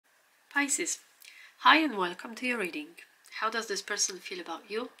Pisces, hi and welcome to your reading. How does this person feel about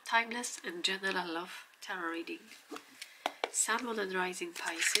you? Timeless and general love tarot reading. Sun, Moon and Rising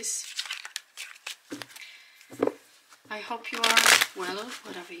Pisces. I hope you are well,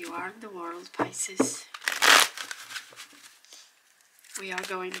 whatever you are in the world, Pisces. We are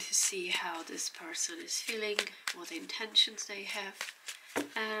going to see how this person is feeling, what intentions they have,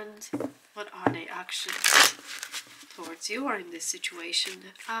 and what are their actions towards you or in this situation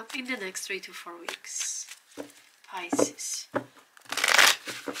in the next 3 to 4 weeks. Pisces.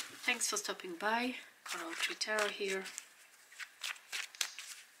 Thanks for stopping by. Marchetti Tarot here.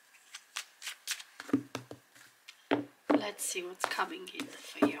 Let's see what's coming in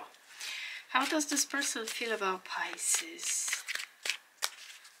for you. How does this person feel about Pisces?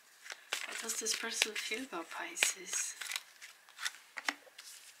 How does this person feel about Pisces?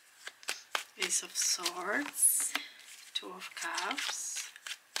 Ace of Swords, Two of Cups,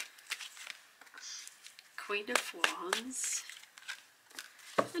 Queen of Wands,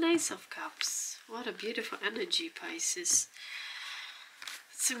 and Ace of Cups. What a beautiful energy, Pisces.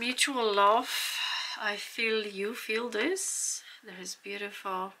 It's a mutual love. I feel you feel this. There is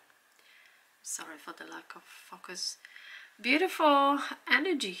beautiful, sorry for the lack of focus, beautiful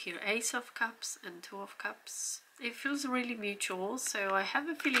energy here. Ace of Cups and Two of Cups. It feels really mutual, so I have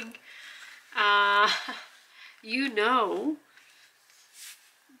a feeling you know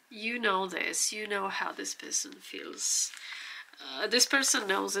this, you know how this person feels. This person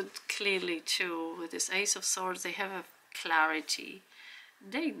knows it clearly too. With this Ace of Swords, they have a clarity.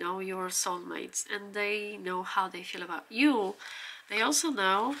 They know your soulmates and they know how they feel about you. They also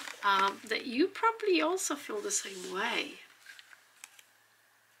know that you probably also feel the same way.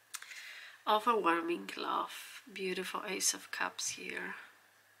 Overwhelming love. Beautiful Ace of Cups here.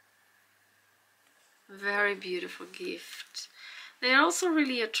 Very beautiful gift. They're also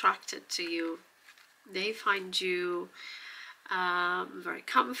really attracted to you. They find you very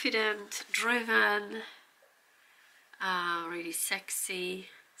confident, driven, really sexy,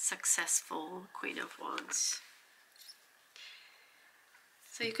 successful. Queen of Wands.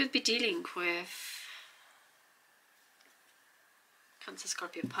 So you could be dealing with Cancer,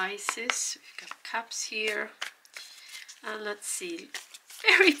 Scorpio, Pisces. We've got Cups here. And let's see.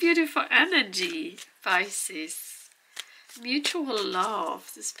 Very beautiful energy, Pisces. Mutual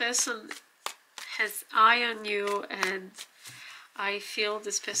love. This person has eye on you, and I feel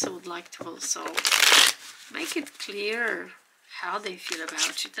this person would like to also make it clear how they feel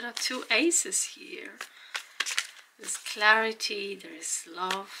about you. There are two aces here. There's clarity, there is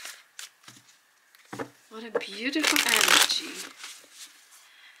love. What a beautiful energy.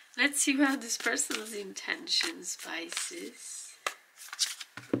 Let's see what this person's intentions, Pisces.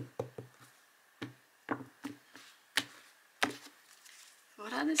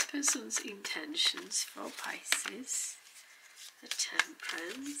 What are this person's intentions for Pisces? The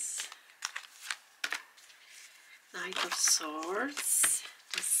Temperance, Knight of Swords,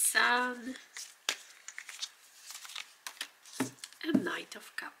 the Sun, and Knight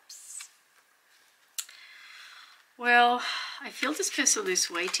of Cups. Well, I feel this person is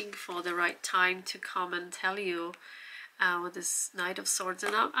waiting for the right time to come and tell you with this Knight of Swords,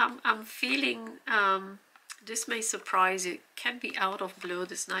 and I'm feeling this may surprise you. It can be out of blue,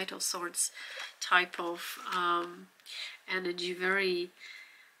 this Knight of Swords type of energy, very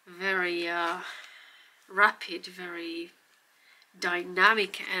rapid, very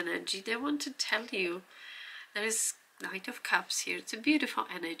dynamic energy. They want to tell you there is Knight of Cups here. It's a beautiful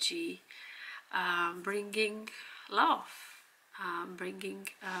energy, bringing love, bringing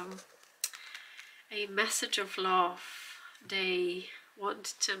a message of love. They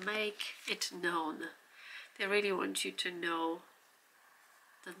want to make it known. They really want you to know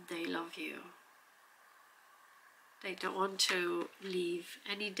that they love you. They don't want to leave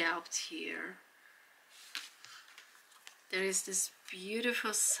any doubt here. There is this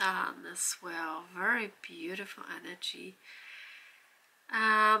beautiful sun as well. Very beautiful energy.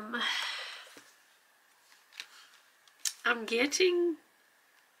 I'm getting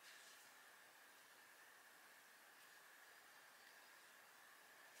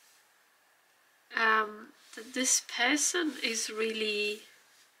that this person is really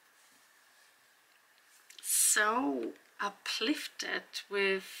so uplifted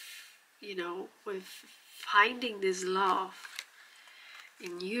with, you know, with finding this love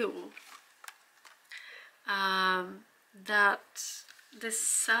in you, that the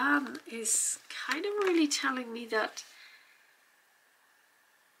sun is kind of really telling me that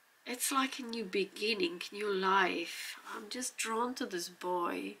it's like a new beginning, new life. I'm just drawn to this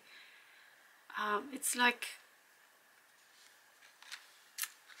boy. It's like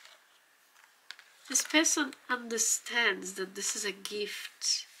This person understands that this is a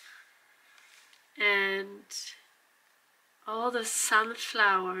gift, and all the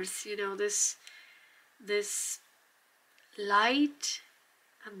sunflowers, you know, this light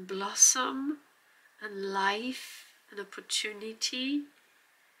and blossom and life and opportunity,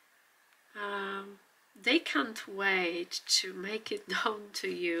 they can't wait to make it known to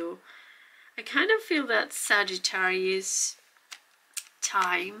you. I kind of feel that Sagittarius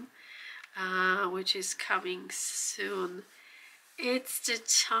time, which is coming soon, it's the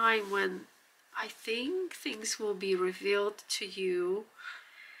time when I think things will be revealed to you,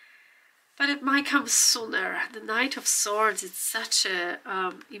 but it might come sooner. The Knight of Swords, it's such a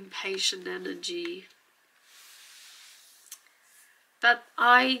impatient energy. But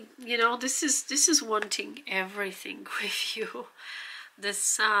you know, this is wanting everything with you. The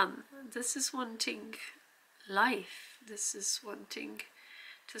Sun, this is wanting life. This is wanting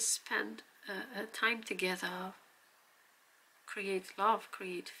to spend time together, create love,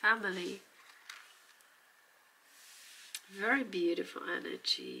 create family. Very beautiful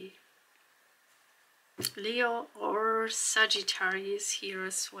energy. Leo or Sagittarius here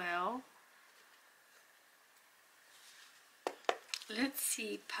as well. Let's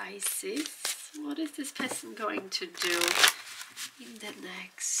see, Pisces. What is this person going to do in the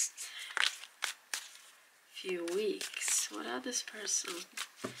next few weeks? What are this person?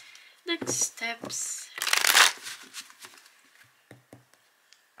 Next steps.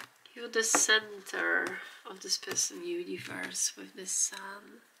 You're the center of this person's universe with the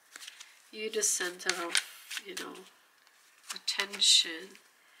Sun. You're the center of, you know, attention.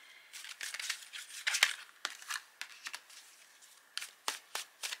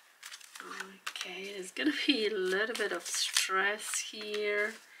 Okay, there's gonna be a little bit of stress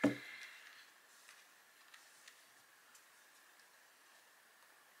here.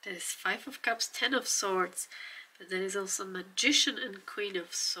 There's 5 of Cups, 10 of Swords, but there is also Magician and Queen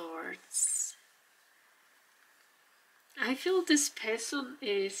of Swords. I feel this person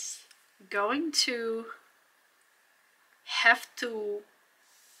is going to have to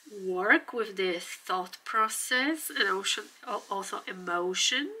work with their thought process and also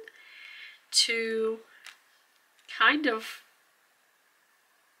emotion to kind of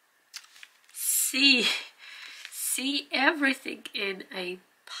see everything in a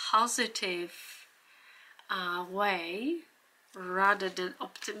positive way rather than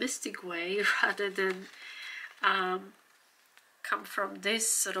optimistic way, rather than come from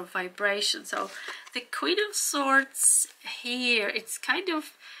this sort of vibration. So the Queen of Swords here, it's kind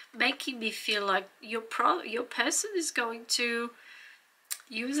of making me feel like your person is going to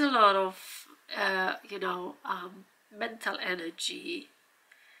use a lot of you know, mental energy,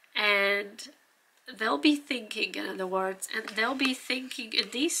 and they'll be thinking, in other words, and they'll be thinking,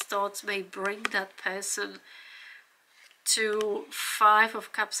 and these thoughts may bring that person to 5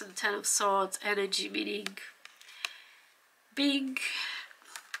 of Cups and 10 of Swords energy, meaning being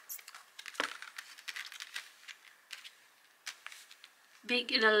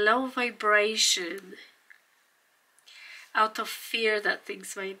in a low vibration out of fear that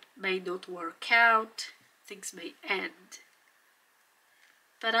things may not work out, things may end.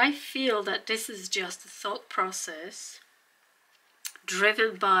 But I feel that this is just a thought process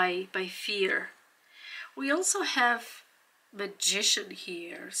driven by fear. We also have Magician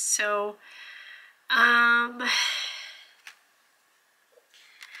here, so I'm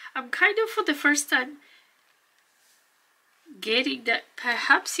kind of for the first time getting that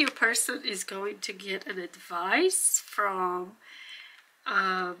perhaps your person is going to get an advice from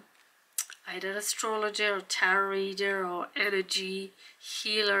either astrologer or tarot reader or energy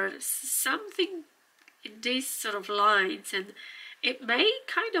healer, something in these sort of lines, and it may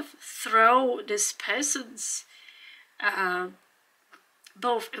kind of throw this person's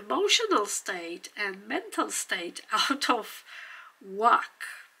both emotional state and mental state out of whack.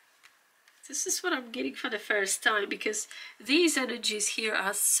 This is what I'm getting for the first time, because these energies here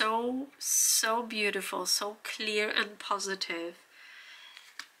are so beautiful, so clear and positive.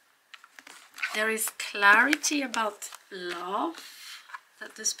 There is clarity about love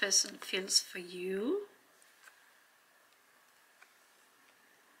that this person feels for you.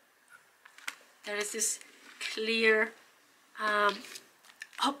 There is this clear,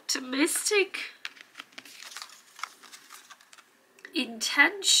 optimistic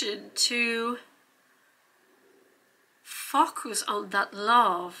intention to focus on that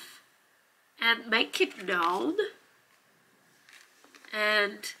love and make it known,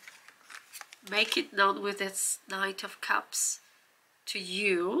 and make it known with its Knight of Cups to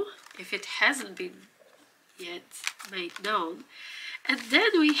you if it hasn't been yet made known. And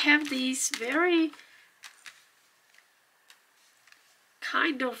then we have these very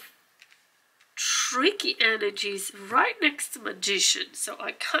kind of tricky energies right next to Magician. So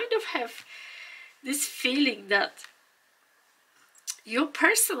I kind of have this feeling that your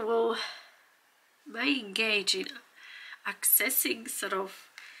person may engage in accessing sort of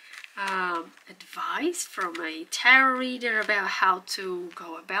advice from a tarot reader about how to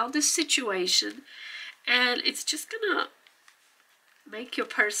go about the situation, and it's just gonna make your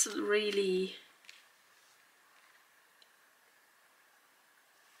person really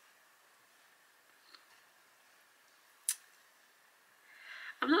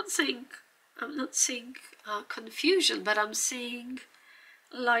I'm not saying confusion, but I'm seeing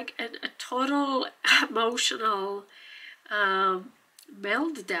like a total emotional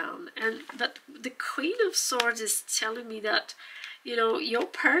meltdown. And but the Queen of Swords is telling me that, you know, your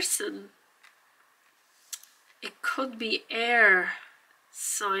person, it could be air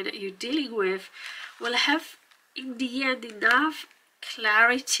sign that you're dealing with, will have in the end enough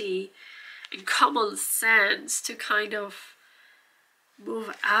clarity and common sense to kind of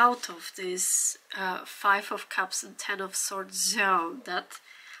move out of this Five of Cups and Ten of Swords zone that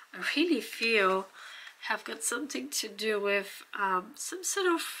I really feel have got something to do with some sort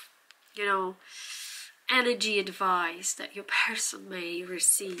of, you know, energy advice that your person may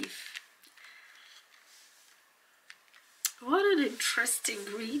receive. What an interesting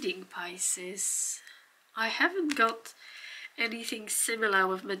reading, Pisces. I haven't got anything similar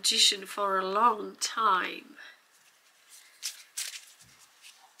with Magician for a long time.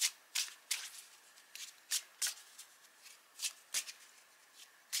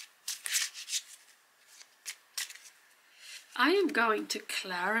 I am going to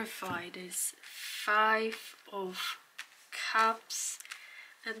clarify this Five of Cups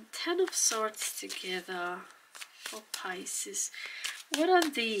and Ten of Swords together for Pisces. What are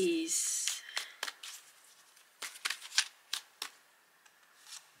these?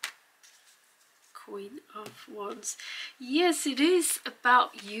 Queen of Wands. Yes, it is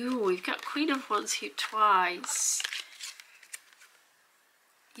about you. We've got Queen of Wands here twice.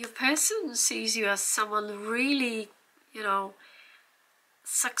 Your person sees you as someone really, you know,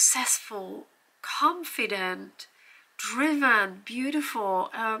 successful, confident, driven, beautiful,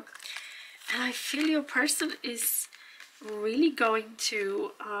 and I feel your person is really going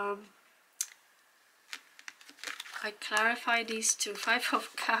to I clarify these two, Five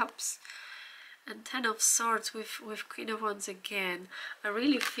of Cups and Ten of Swords with Queen of Wands again. I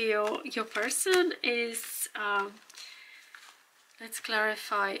really feel your person is let's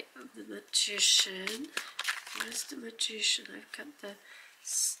clarify the Magician. Where's the Magician? I've got the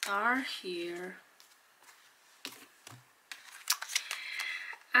Star here.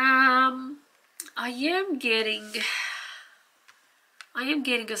 I am getting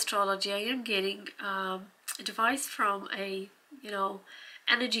astrology. I am getting advice from a, you know,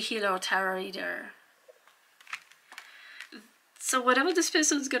 energy healer or tarot reader. So whatever this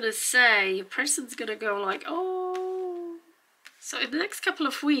person's gonna say, your person's gonna go like, oh. So in the next couple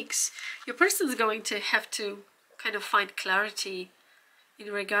of weeks, your person's going to have to kind of find clarity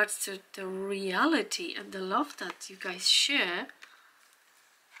in regards to the reality and the love that you guys share.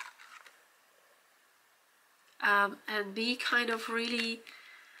 And be kind of really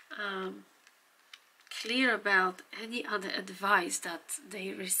clear about any other advice that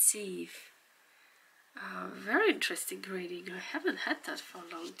they receive. Very interesting reading. I haven't had that for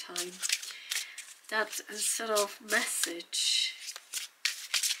a long time. That sort of message.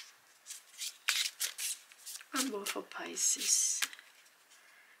 One more for Pisces.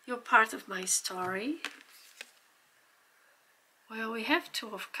 You're part of my story. Well, we have Two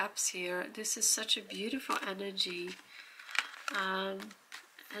of Cups here. This is such a beautiful energy. And,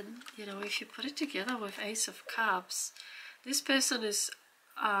 you know, if you put it together with Ace of Cups, this person is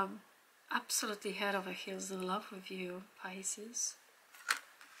absolutely head over heels in love with you, Pisces.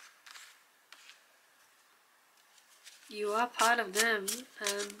 You are part of them,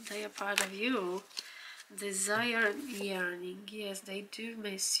 and they are part of you. Desire and yearning. Yes, they do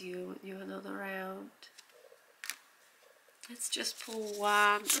miss you when you're not around. Let's just pull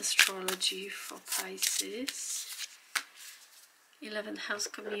one astrology for Pisces. 11th house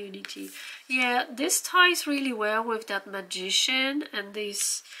community. Yeah, this ties really well with that Magician and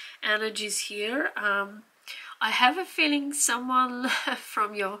these energies here. I have a feeling someone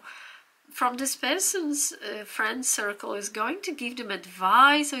from this person's friend circle is going to give them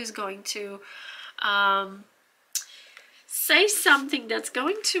advice, or is going to say something that's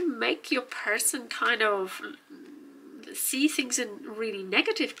going to make your person kind of see things in really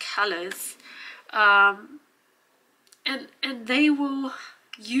negative colors. and they will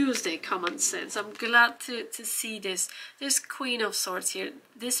use their common sense. I'm glad to see this. There's Queen of Swords here.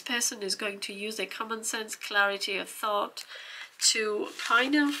 This person is going to use their common sense, clarity of thought to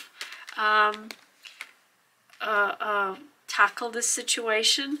kind of tackle this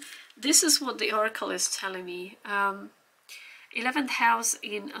situation. This is what the oracle is telling me. 11th house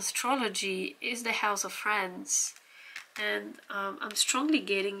in astrology is the house of friends, and I'm strongly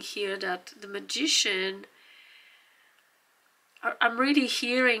getting here that the magician, I'm really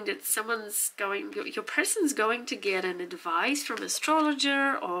hearing that your person's going to get an advice from an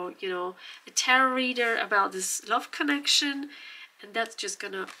astrologer or, you know, a tarot reader about this love connection, and that's just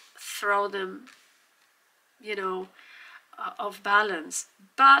gonna throw them, you know, off balance.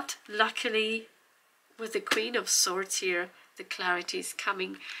 But luckily, with the Queen of Swords here, the clarity is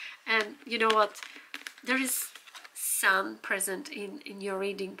coming. And you know what? There is Sun present in your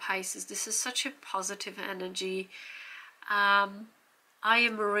reading, Pisces. This is such a positive energy. I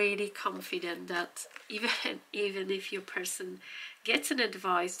am really confident that even if your person gets an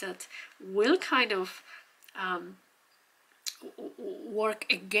advice that will kind of work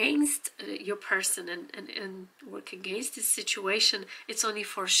against your person and work against this situation, it's only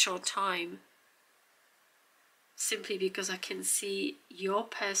for a short time. Simply because I can see your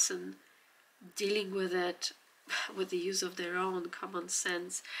person dealing with it with the use of their own common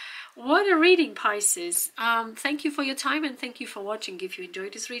sense. What a reading, Pisces. Thank you for your time and thank you for watching. If you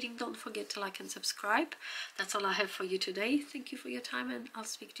enjoyed this reading, don't forget to like and subscribe. That's all I have for you today. Thank you for your time and I'll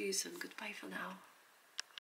speak to you soon. Goodbye for now.